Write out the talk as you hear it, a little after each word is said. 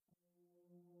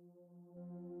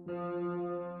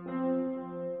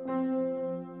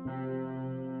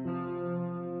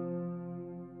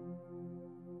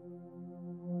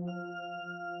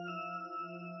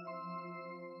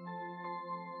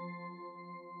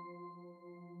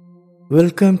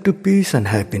Welcome to Peace and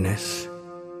Happiness.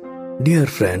 Dear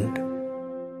friend,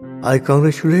 I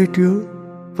congratulate you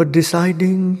for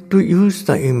deciding to use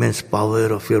the immense power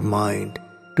of your mind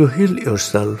to heal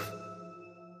yourself.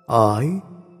 I,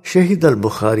 Shahid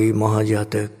al-Bukhari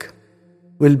Mahajatak,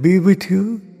 will be with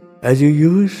you as you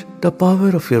use the power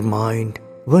of your mind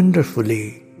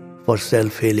wonderfully for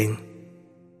self-healing.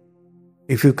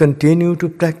 If you continue to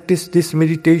practice this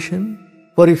meditation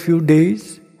for a few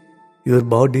days, your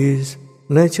body's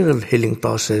natural healing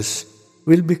process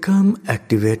will become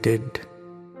activated.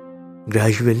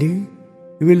 Gradually,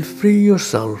 you will free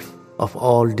yourself of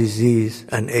all disease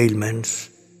and ailments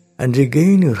and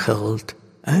regain your health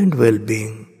and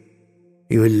well-being.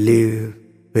 You will live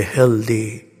a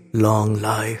healthy, long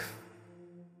life.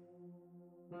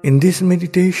 In this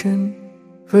meditation,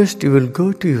 first you will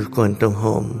go to your quantum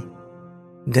home.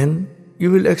 Then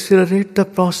you will accelerate the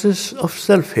process of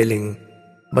self-healing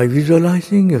by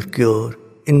visualizing your cure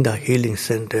in the healing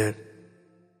center.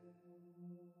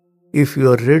 If you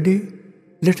are ready,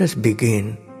 let us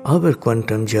begin our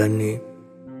quantum journey.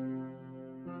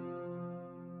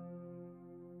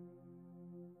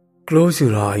 Close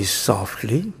your eyes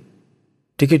softly.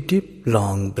 Take a deep,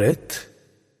 long breath.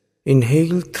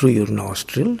 Inhale through your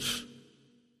nostrils.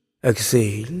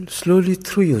 Exhale slowly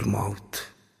through your mouth.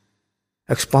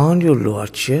 Expand your lower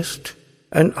chest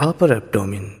and upper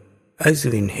abdomen as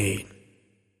you inhale.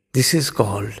 This is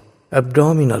called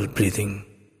abdominal breathing.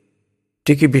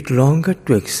 Take a bit longer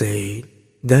to exhale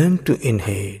than to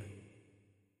inhale.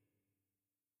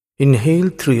 Inhale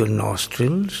through your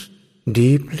nostrils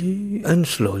deeply and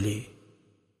slowly,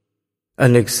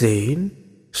 and exhale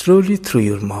slowly through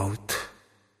your mouth.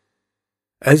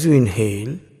 As you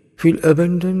inhale, feel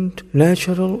abundant,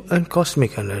 natural and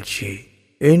cosmic energy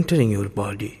entering your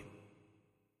body.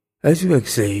 As you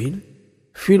exhale,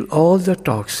 feel all the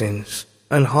toxins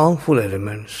and harmful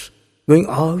elements going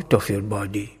out of your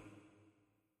body.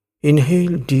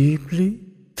 Inhale deeply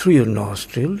through your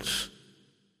nostrils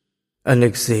and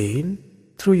exhale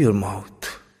through your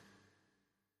mouth.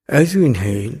 As you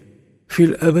inhale,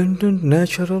 feel abundant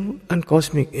natural and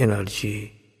cosmic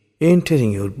energy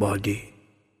entering your body.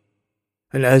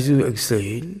 And as you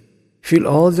exhale, feel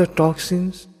all the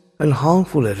toxins and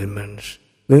harmful elements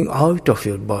going out of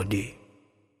your body.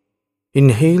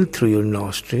 Inhale through your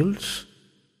nostrils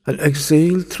and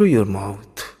exhale through your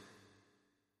mouth.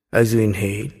 As you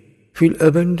inhale, feel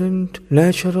abundant,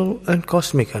 natural and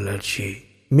cosmic energy,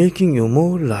 making you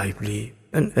more lively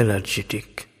and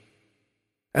energetic.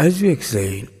 As you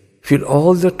exhale, feel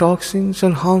all the toxins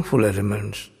and harmful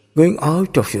elements going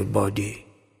out of your body.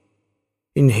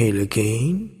 Inhale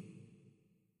again.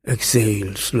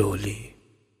 Exhale slowly.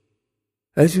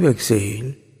 As you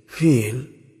exhale, feel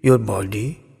your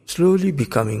body slowly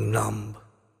becoming numb.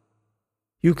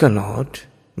 You cannot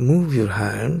move your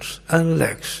hands and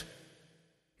legs.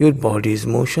 Your body is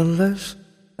motionless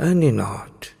and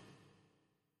inert.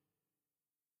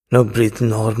 Now breathe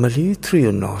normally through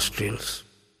your nostrils.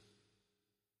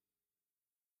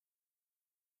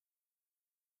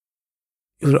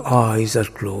 Your eyes are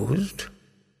closed.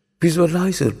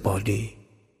 Visualize your body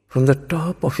from the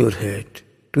top of your head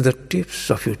to the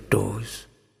tips of your toes.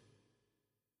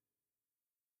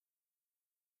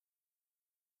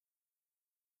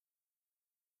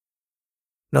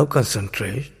 Now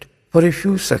concentrate for a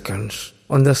few seconds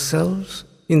on the cells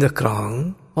in the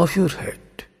crown of your head.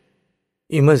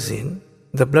 Imagine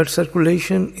the blood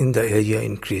circulation in the area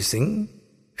increasing.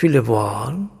 Feel a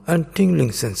warm and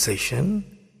tingling sensation.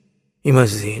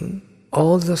 Imagine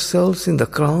all the cells in the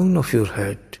crown of your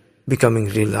head becoming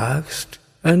relaxed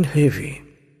and heavy.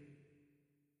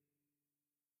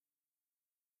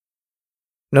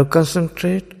 Now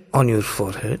concentrate on your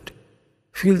forehead.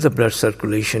 Feel the blood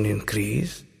circulation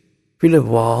increase. Feel a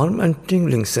warm and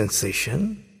tingling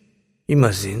sensation.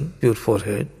 Imagine your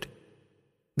forehead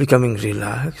becoming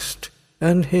relaxed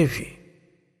and heavy.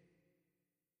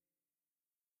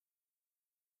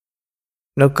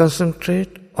 Now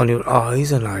concentrate on your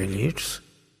eyes and eyelids.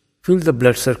 Feel the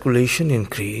blood circulation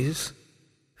increase.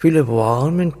 Feel a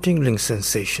warm and tingling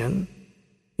sensation.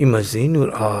 Imagine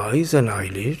your eyes and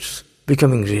eyelids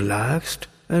becoming relaxed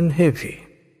and heavy.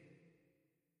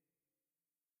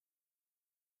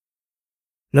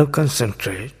 Now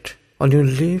concentrate on your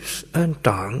lips and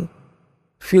tongue.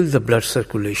 Feel the blood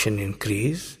circulation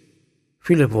increase.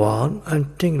 Feel a warm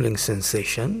and tingling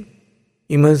sensation.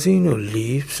 Imagine your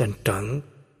lips and tongue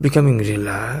becoming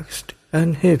relaxed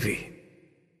and heavy.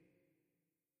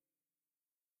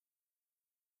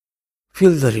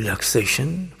 Feel the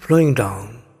relaxation flowing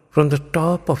down from the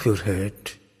top of your head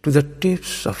to the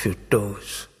tips of your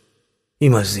toes.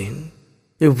 Imagine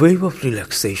A wave of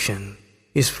relaxation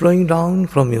is flowing down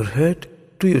from your head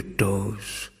to your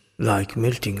toes like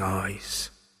melting ice.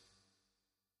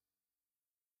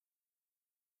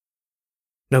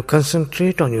 Now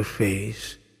concentrate on your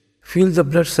face. Feel the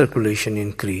blood circulation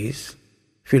increase.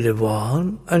 Feel a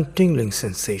warm and tingling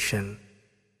sensation.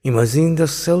 Imagine the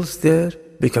cells there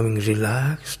becoming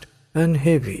relaxed and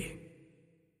heavy.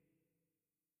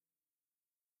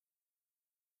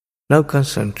 Now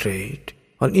concentrate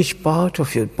on each part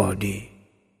of your body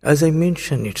as I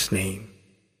mention its name.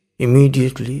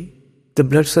 Immediately, the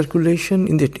blood circulation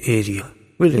in that area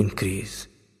will increase.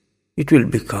 It will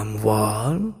become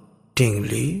warm,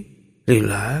 tingly,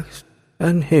 relaxed,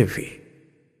 and heavy.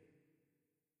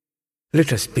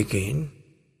 Let us begin.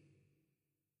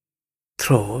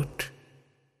 Throat,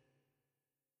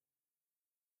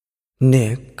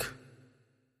 neck,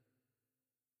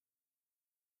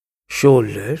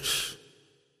 shoulders,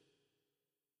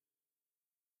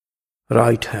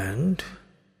 right hand,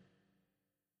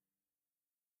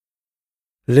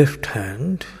 left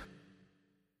hand,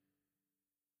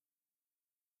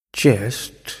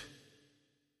 chest,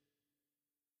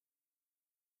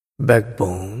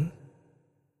 backbone,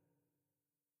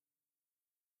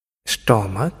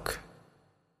 stomach,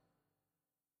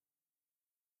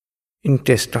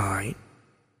 intestine,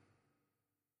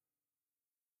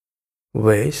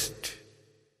 waist,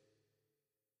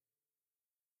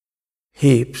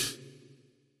 hips,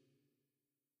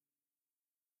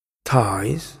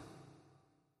 thighs,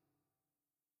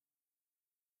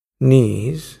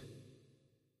 knees,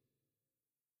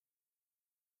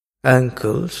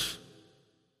 ankles,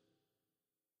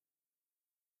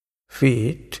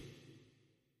 feet,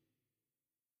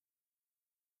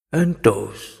 and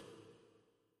toes.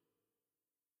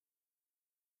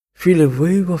 Feel a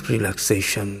wave of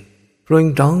relaxation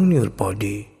flowing down your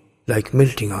body like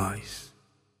melting ice.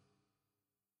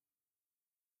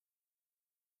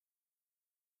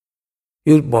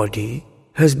 Your body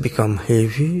has become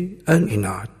heavy and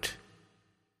inert.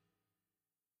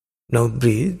 Now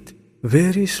breathe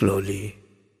very slowly.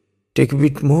 Take a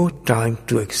bit more time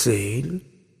to exhale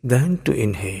than to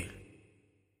inhale.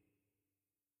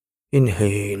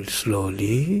 Inhale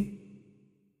slowly.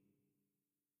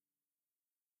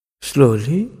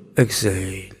 Slowly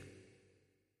exhale.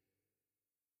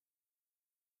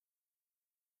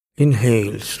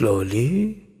 Inhale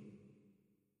slowly.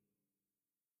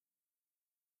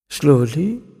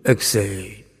 Slowly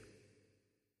exhale.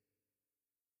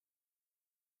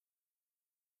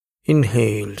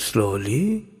 Inhale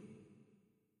slowly.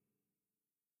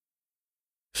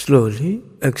 Slowly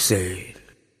exhale.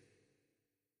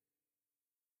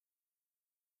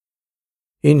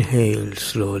 Inhale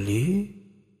slowly.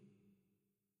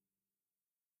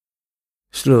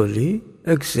 Slowly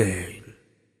exhale.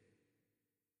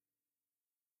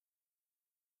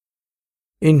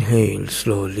 Inhale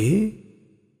slowly.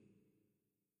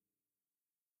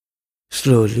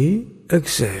 Slowly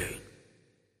exhale.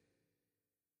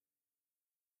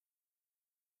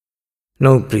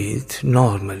 Now breathe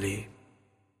normally.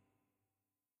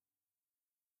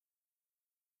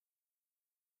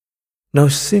 Now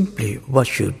simply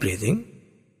watch your breathing.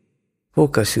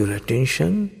 Focus your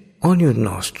attention on your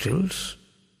nostrils,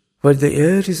 where the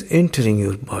air is entering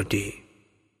your body.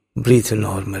 Breathe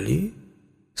normally.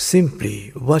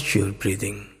 Simply watch your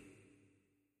breathing.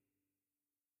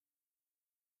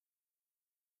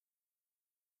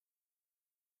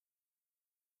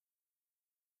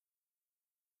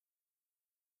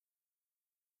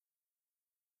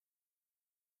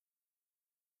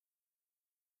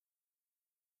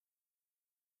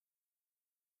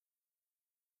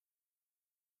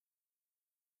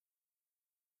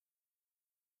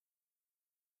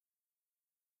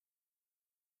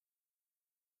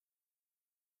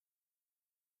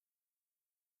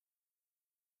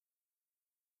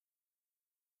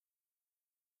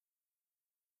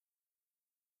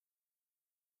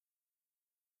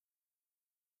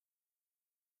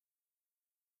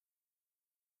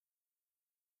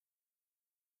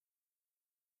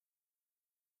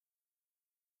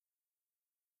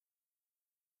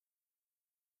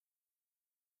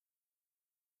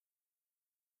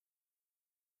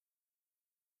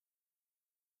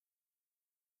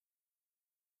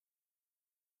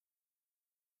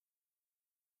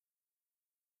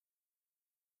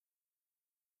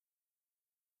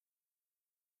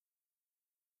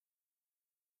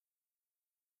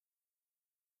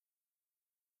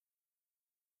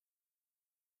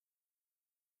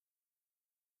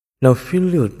 Now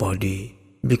feel your body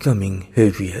becoming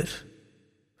heavier.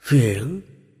 Feel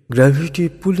gravity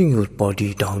pulling your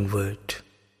body downward.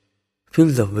 Feel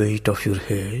the weight of your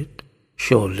head,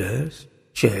 shoulders,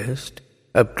 chest,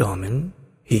 abdomen,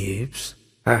 hips,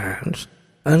 hands,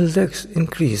 and legs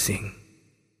increasing.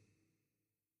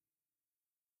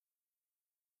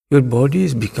 Your body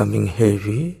is becoming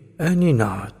heavy and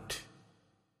inert.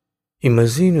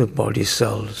 Imagine your body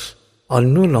cells are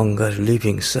no longer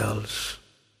living cells.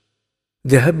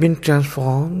 They have been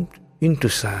transformed into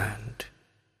sand.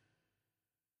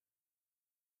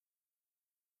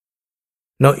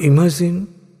 Now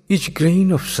imagine each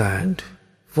grain of sand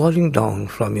falling down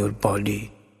from your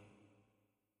body.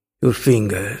 Your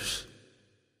fingers,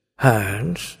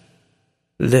 hands,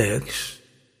 legs,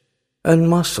 and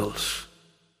muscles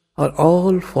are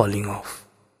all falling off.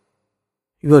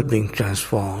 You are being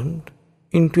transformed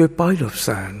into a pile of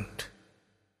sand.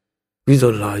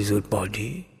 Visualize your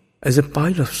body as a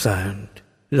pile of sand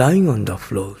lying on the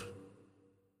floor.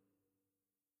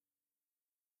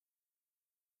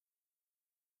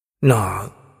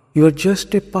 Now you are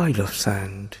just a pile of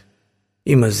sand.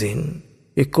 Imagine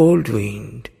a cold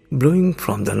wind blowing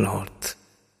from the north.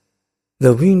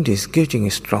 The wind is getting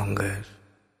stronger.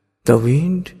 The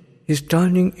wind is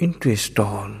turning into a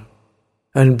storm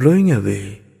and blowing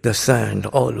away the sand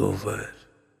all over.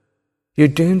 You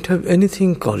don't have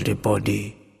anything called a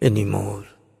body anymore.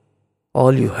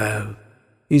 All you have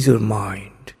is your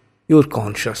mind, your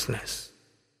consciousness.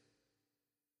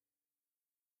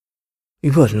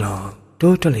 You are now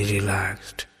totally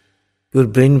relaxed. Your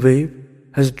brainwave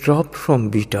has dropped from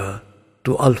beta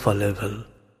to alpha level.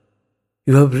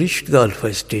 You have reached the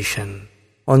alpha station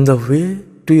on the way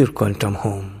to your quantum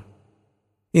home.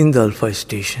 In the alpha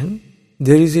station,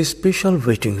 there is a special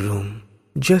waiting room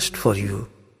just for you.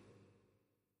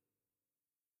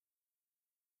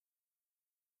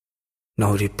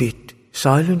 Now repeat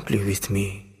silently with me.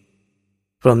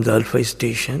 From the alpha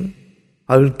station,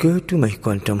 I will go to my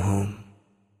quantum home,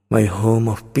 my home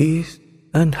of peace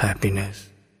and happiness,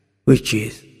 which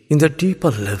is in the deeper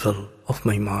level of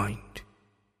my mind.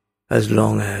 As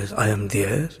long as I am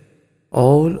there,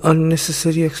 all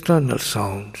unnecessary external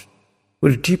sounds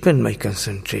will deepen my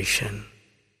concentration.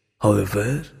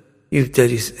 However, if there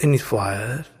is any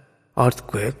fire,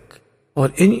 earthquake,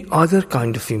 or any other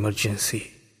kind of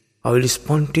emergency, I will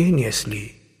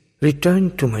spontaneously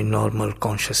return to my normal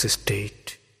conscious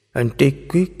state and take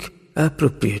quick,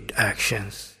 appropriate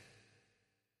actions.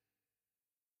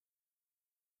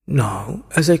 Now,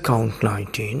 as I count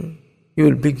 19, you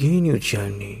will begin your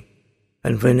journey,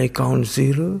 and when I count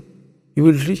 0, you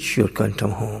will reach your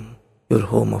quantum home, your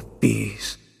home of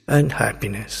peace and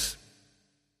happiness.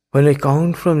 When I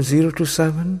count from 0 to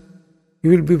 7,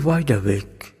 you will be wide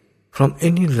awake from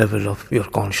any level of your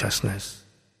consciousness.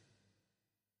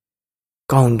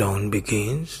 Countdown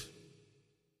begins.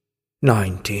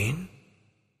 19.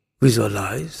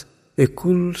 Visualize a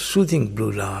cool, soothing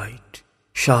blue light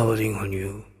showering on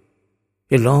you.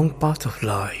 A long path of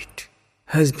light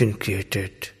has been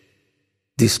created.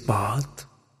 This path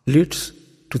leads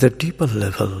to the deeper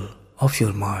level of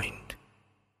your mind.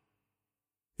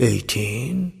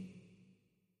 18.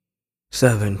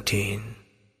 17.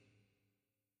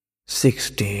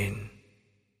 16.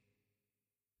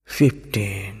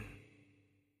 15.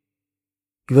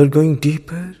 You are going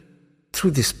deeper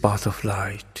through this path of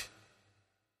light.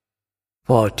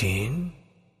 14.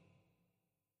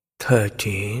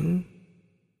 13.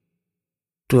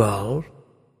 12.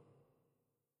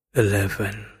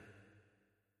 11.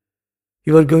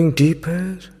 You are going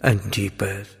deeper and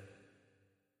deeper.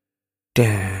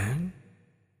 10.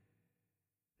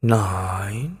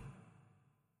 9.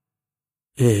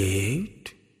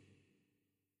 8.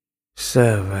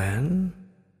 7.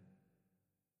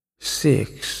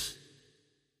 6.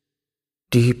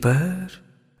 Deeper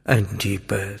and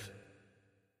deeper.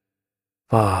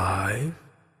 5.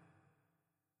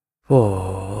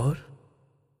 4.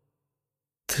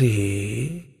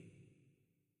 3.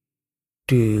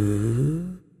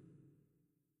 2.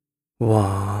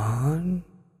 1.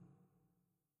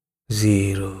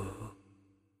 0.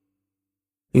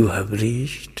 You have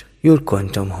reached your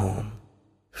quantum home.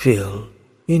 Feel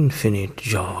infinite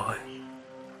joy.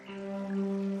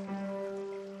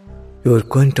 Your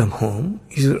quantum home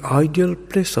is your ideal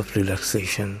place of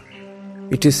relaxation.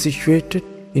 It is situated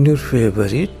in your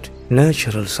favorite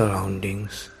natural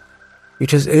surroundings.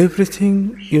 It has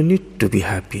everything you need to be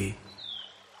happy.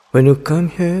 When you come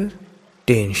here,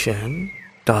 tension,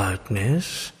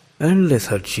 tiredness, and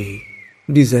lethargy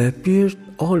disappear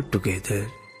altogether.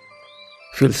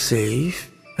 Feel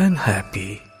safe and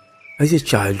happy as a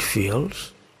child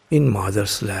feels in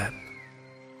mother's lap.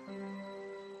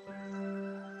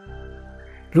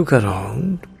 Look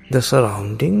around the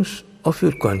surroundings of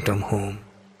your quantum home.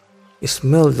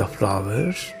 Smell the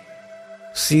flowers,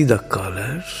 See the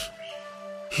colors,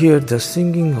 hear the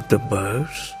singing of the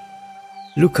birds,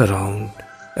 look around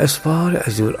as far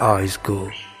as your eyes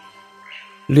go.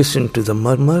 Listen to the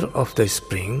murmur of the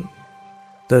spring,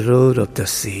 the roar of the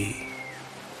sea.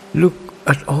 Look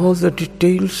at all the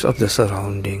details of the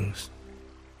surroundings.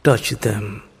 Touch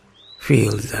them,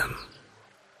 feel them.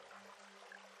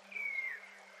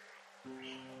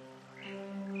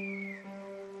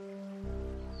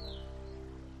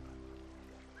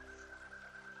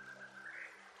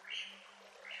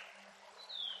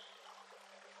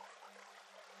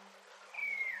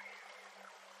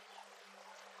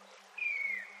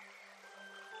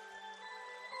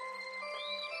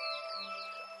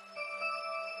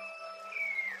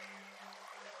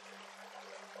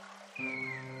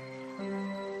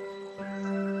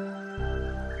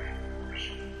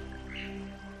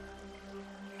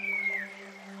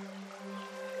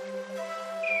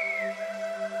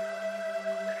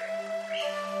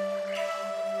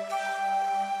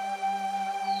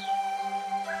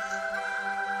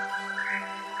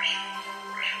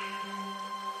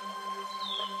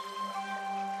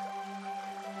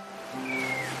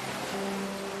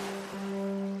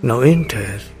 Now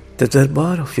enter the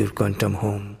darbar of your quantum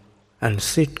home and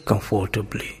sit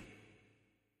comfortably.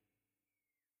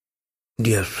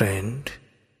 Dear friend,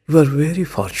 you are very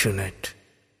fortunate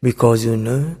because you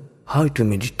know how to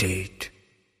meditate.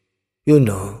 You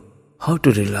know how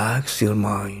to relax your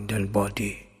mind and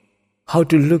body, how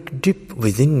to look deep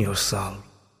within yourself.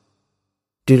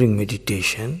 During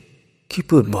meditation,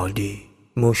 keep your body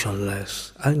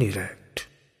motionless and erect.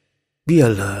 Be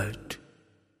alert.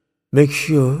 Make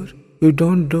sure you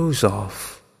don't doze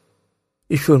off.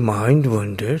 If your mind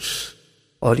wanders,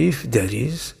 or if there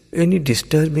is any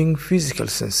disturbing physical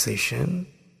sensation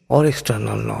or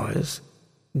external noise,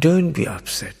 don't be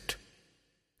upset.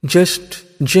 Just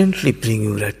gently bring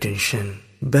your attention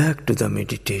back to the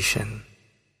meditation.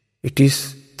 It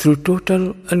is through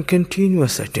total and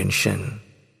continuous attention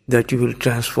that you will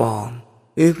transform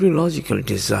every logical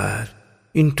desire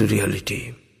into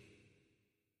reality.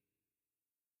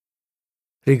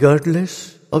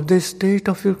 Regardless of the state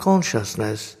of your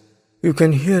consciousness, you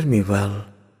can hear me well.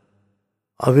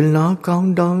 I will now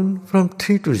count down from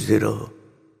 3 to 0.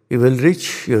 You will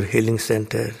reach your healing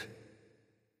center.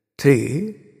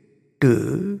 3,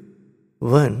 2,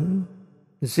 1,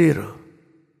 0.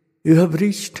 You have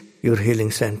reached your healing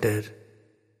center.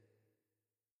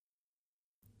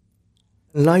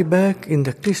 Lie back in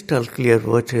the crystal clear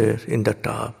water in the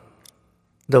tub.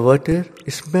 The water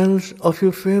smells of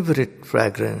your favorite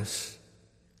fragrance.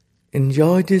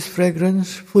 Enjoy this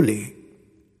fragrance fully.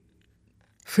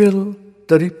 Feel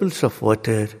the ripples of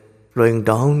water flowing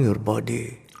down your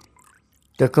body.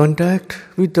 The contact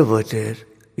with the water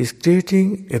is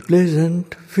creating a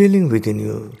pleasant feeling within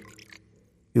you.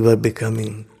 You are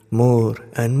becoming more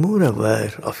and more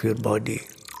aware of your body.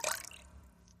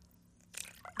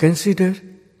 Consider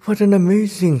what an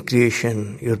amazing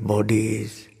creation your body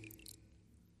is.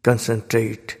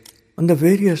 Concentrate on the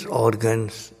various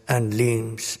organs and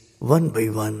limbs one by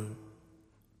one.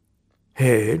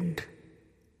 Head,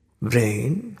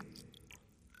 brain,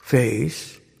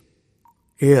 face,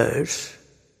 ears,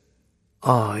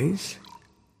 eyes,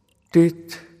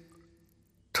 teeth,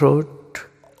 throat,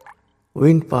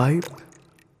 windpipe,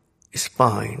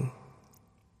 spine,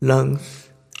 lungs,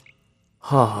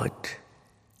 heart,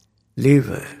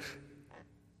 liver,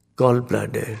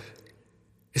 gallbladder,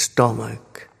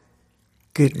 stomach,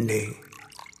 kidney,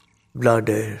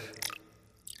 bladder,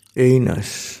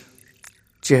 anus,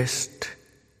 chest,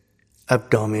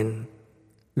 abdomen,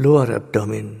 lower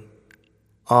abdomen,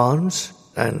 arms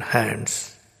and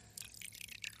hands,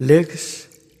 legs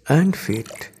and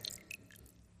feet.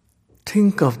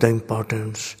 Think of the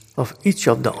importance of each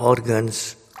of the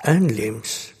organs and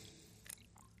limbs.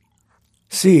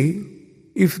 See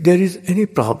if there is any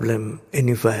problem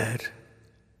anywhere,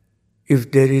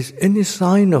 if there is any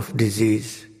sign of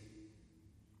disease.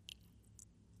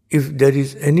 If there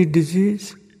is any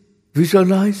disease,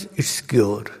 visualize its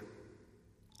cure.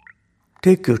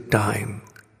 Take your time.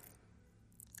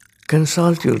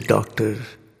 Consult your doctor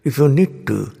if you need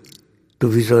to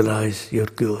visualize your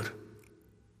cure.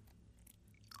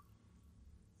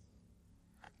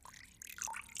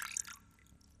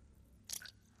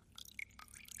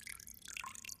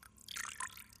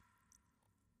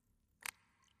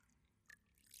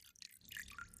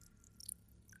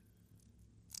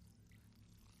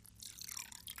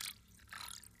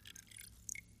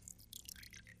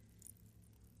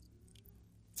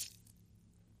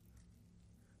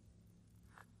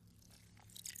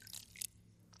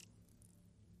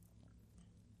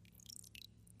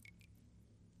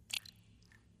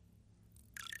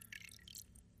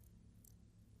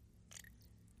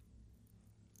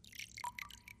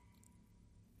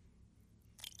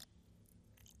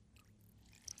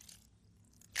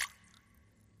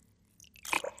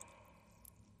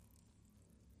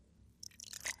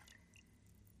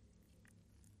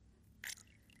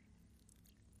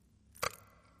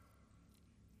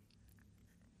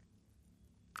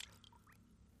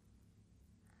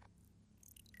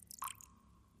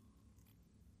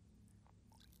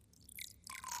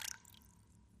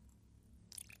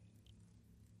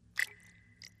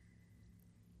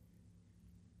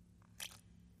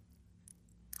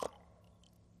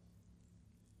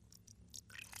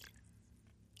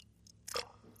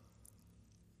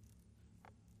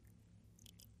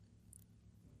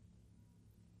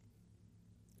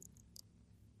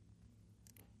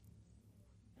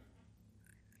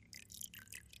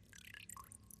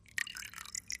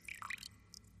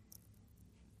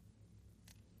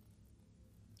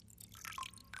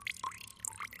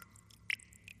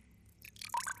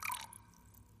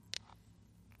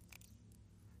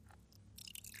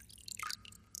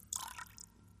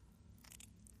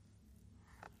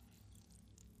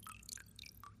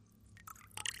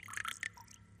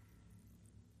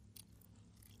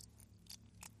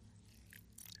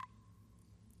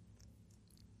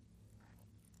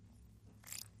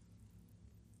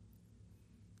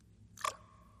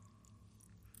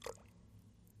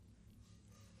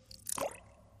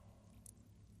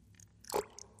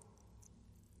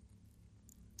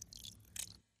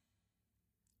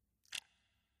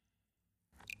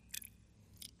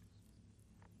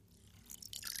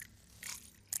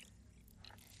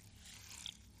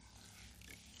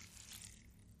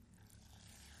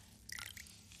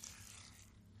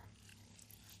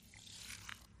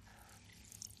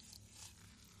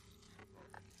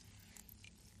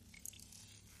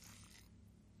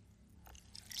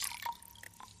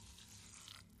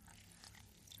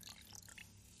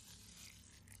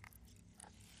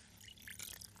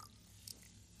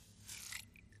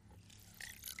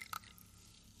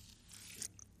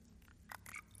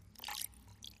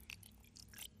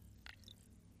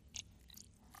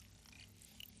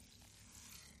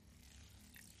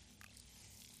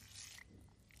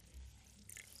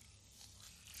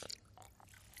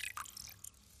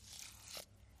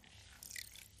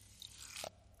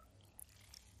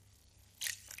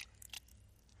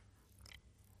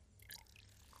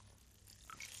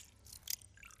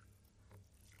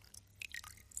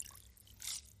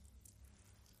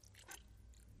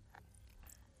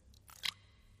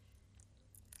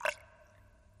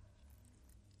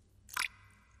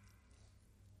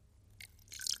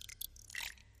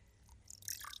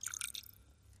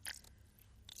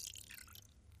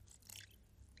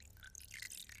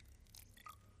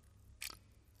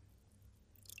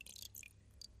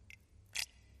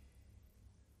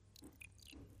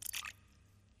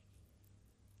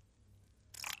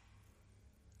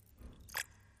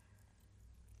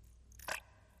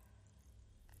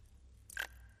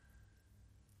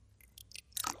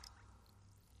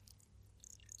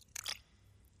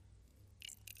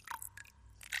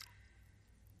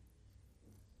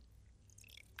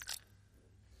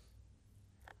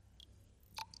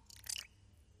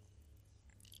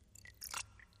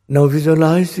 Now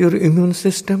visualize your immune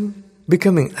system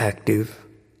becoming active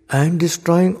and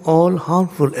destroying all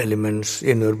harmful elements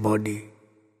in your body.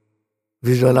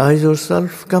 Visualize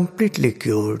yourself completely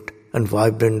cured and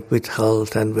vibrant with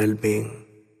health and well-being.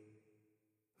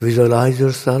 Visualize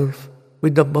yourself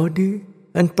with the body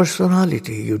and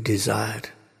personality you desire.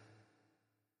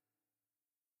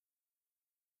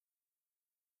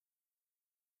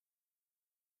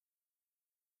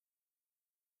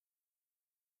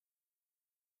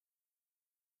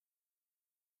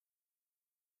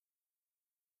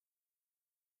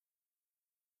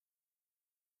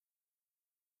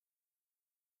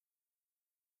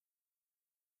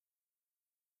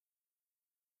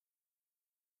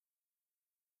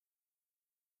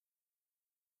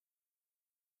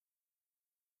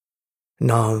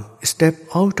 Now step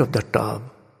out of the tub.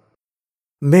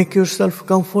 Make yourself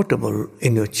comfortable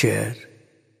in your chair.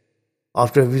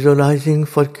 After visualizing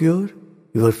for cure,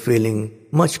 you are feeling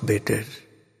much better.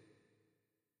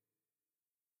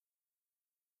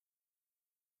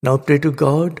 Now pray to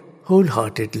God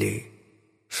wholeheartedly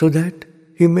so that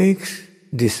He makes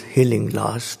this healing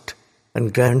last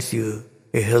and grants you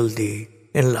a healthy,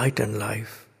 enlightened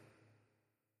life.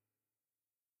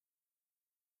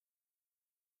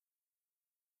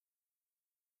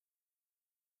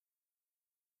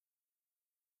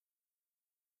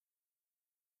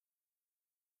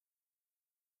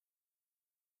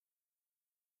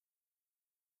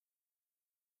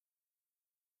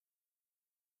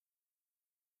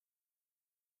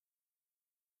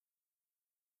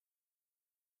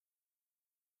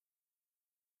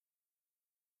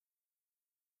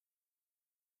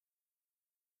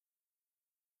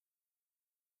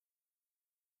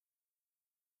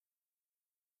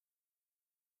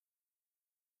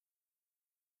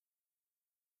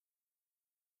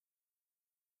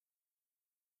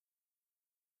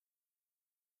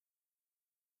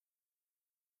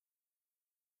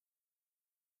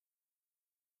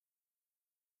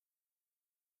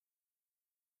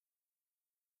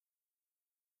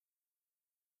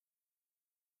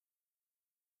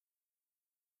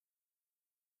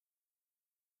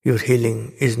 Your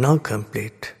healing is now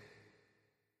complete.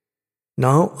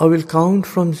 Now I will count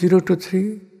from 0 to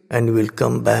 3 and you will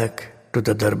come back to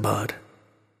the darbar.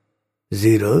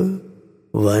 0,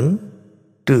 1,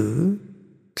 2,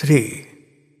 3.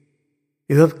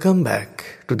 You have come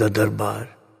back to the darbar.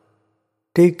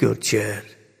 Take your chair.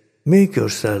 Make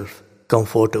yourself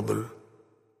comfortable.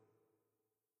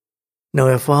 Now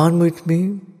affirm with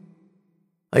me,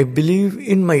 I believe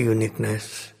in my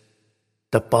uniqueness.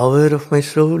 The power of my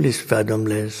soul is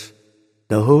fathomless.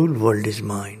 The whole world is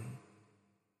mine.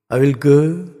 I will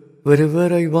go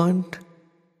wherever I want,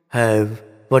 have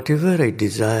whatever I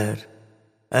desire,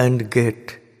 and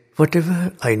get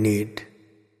whatever I need.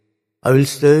 I will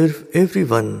serve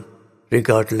everyone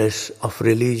regardless of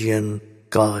religion,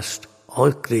 caste,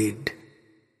 or creed.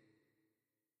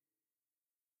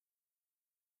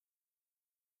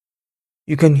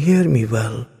 You can hear me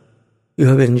well. You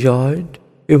have enjoyed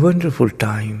a wonderful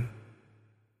time.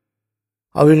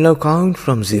 I will now count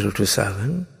from 0 to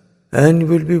 7 and you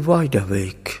will be wide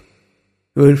awake.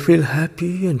 You will feel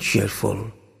happy and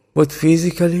cheerful, both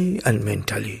physically and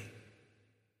mentally.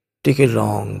 Take a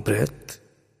long breath.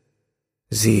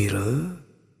 0,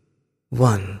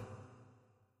 1.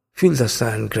 Feel the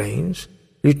sand grains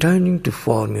returning to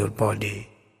form your body.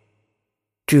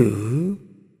 2,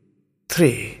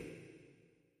 3.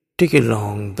 Take a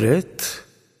long breath.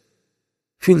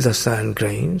 Feel the sand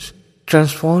grains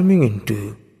transforming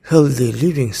into healthy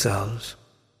living cells.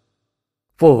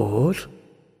 4,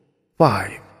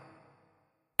 5.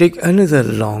 Take another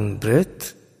long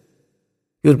breath.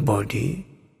 Your body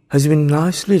has been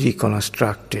nicely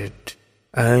reconstructed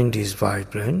and is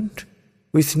vibrant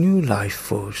with new life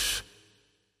force.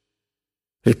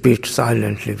 Repeat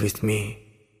silently with me.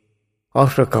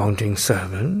 After counting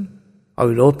 7, I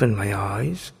will open my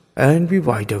eyes and be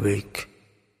wide awake.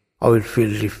 I will feel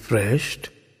refreshed,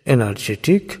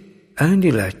 energetic, and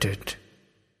elated.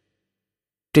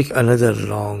 Take another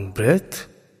long breath.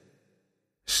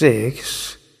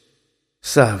 6,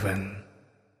 7.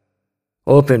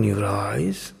 Open your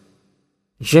eyes.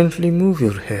 Gently move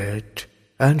your head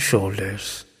and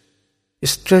shoulders.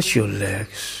 Stretch your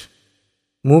legs.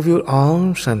 Move your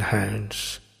arms and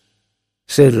hands.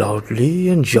 Say loudly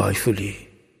and joyfully,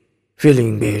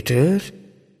 feeling better,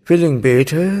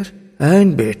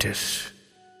 and better.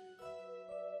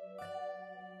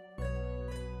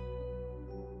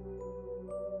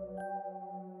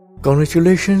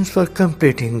 Congratulations for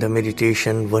completing the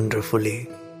meditation wonderfully.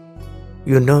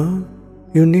 You know,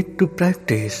 you need to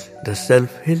practice the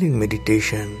self-healing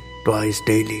meditation twice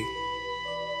daily.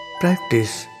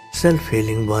 Practice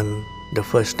self-healing 1 the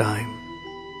first time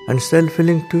and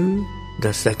self-healing 2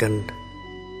 the second.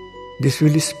 This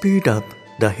will speed up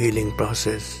the healing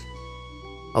process.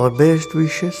 Our best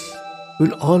wishes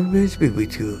will always be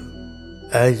with you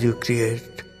as you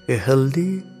create a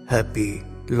healthy, happy,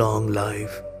 long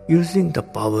life using the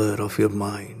power of your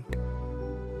mind.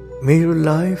 May your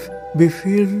life be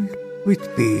filled with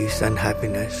peace and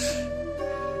happiness.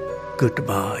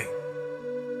 Goodbye.